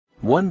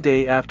One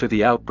day after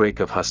the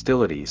outbreak of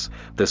hostilities,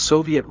 the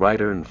Soviet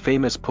writer and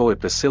famous poet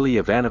Vasily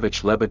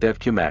Ivanovich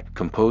Lebedev-Kumach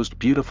composed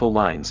beautiful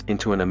lines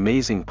into an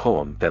amazing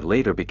poem that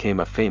later became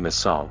a famous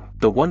song.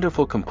 The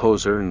wonderful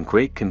composer and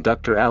great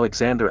conductor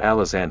Alexander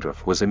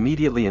Alexandrov was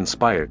immediately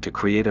inspired to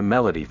create a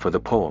melody for the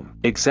poem.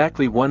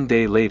 Exactly one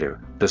day later,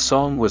 the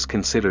song was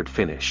considered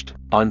finished.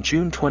 On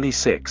June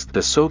 26,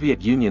 the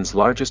Soviet Union's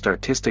largest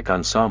artistic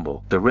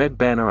ensemble, the Red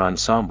Banner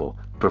Ensemble,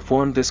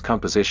 performed this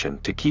composition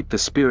to keep the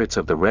spirits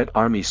of the Red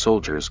Army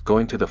soldiers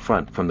going to the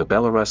front from the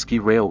Belorusky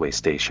railway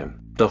station.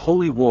 The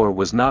Holy War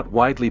was not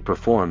widely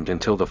performed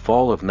until the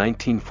fall of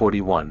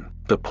 1941.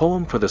 The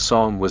poem for the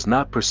song was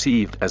not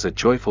perceived as a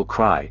joyful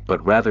cry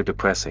but rather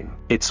depressing.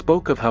 It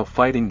spoke of how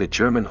fighting the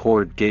German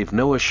horde gave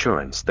no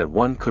assurance that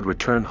one could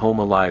return home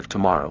alive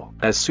tomorrow.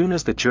 As soon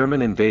as the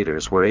German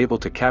invaders were able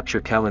to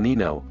capture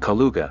Kalinino,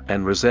 Kaluga,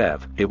 and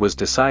Rzhev, it was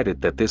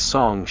decided that this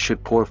song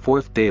should pour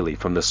forth daily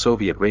from the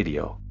Soviet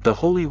radio. The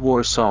Holy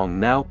War song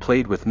now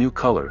played with new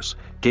colors,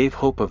 gave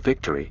hope of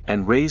victory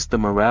and raised the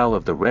morale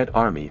of the Red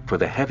Army for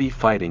the heavy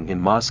fighting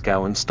in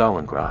Moscow and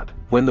Stalingrad.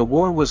 When the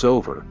war was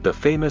over, the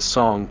famous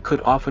song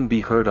could often be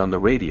heard on the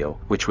radio,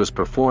 which was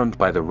performed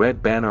by the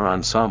Red Banner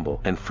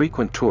Ensemble, and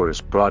frequent tours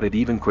brought it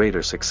even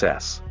greater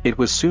success. It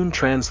was soon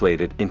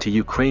translated into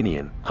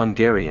Ukrainian,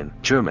 Hungarian,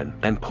 German,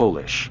 and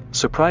Polish.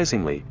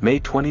 Surprisingly, May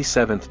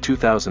 27,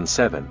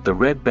 2007, the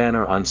Red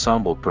Banner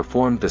Ensemble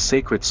performed the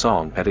sacred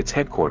song at its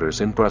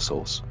headquarters in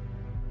Brussels.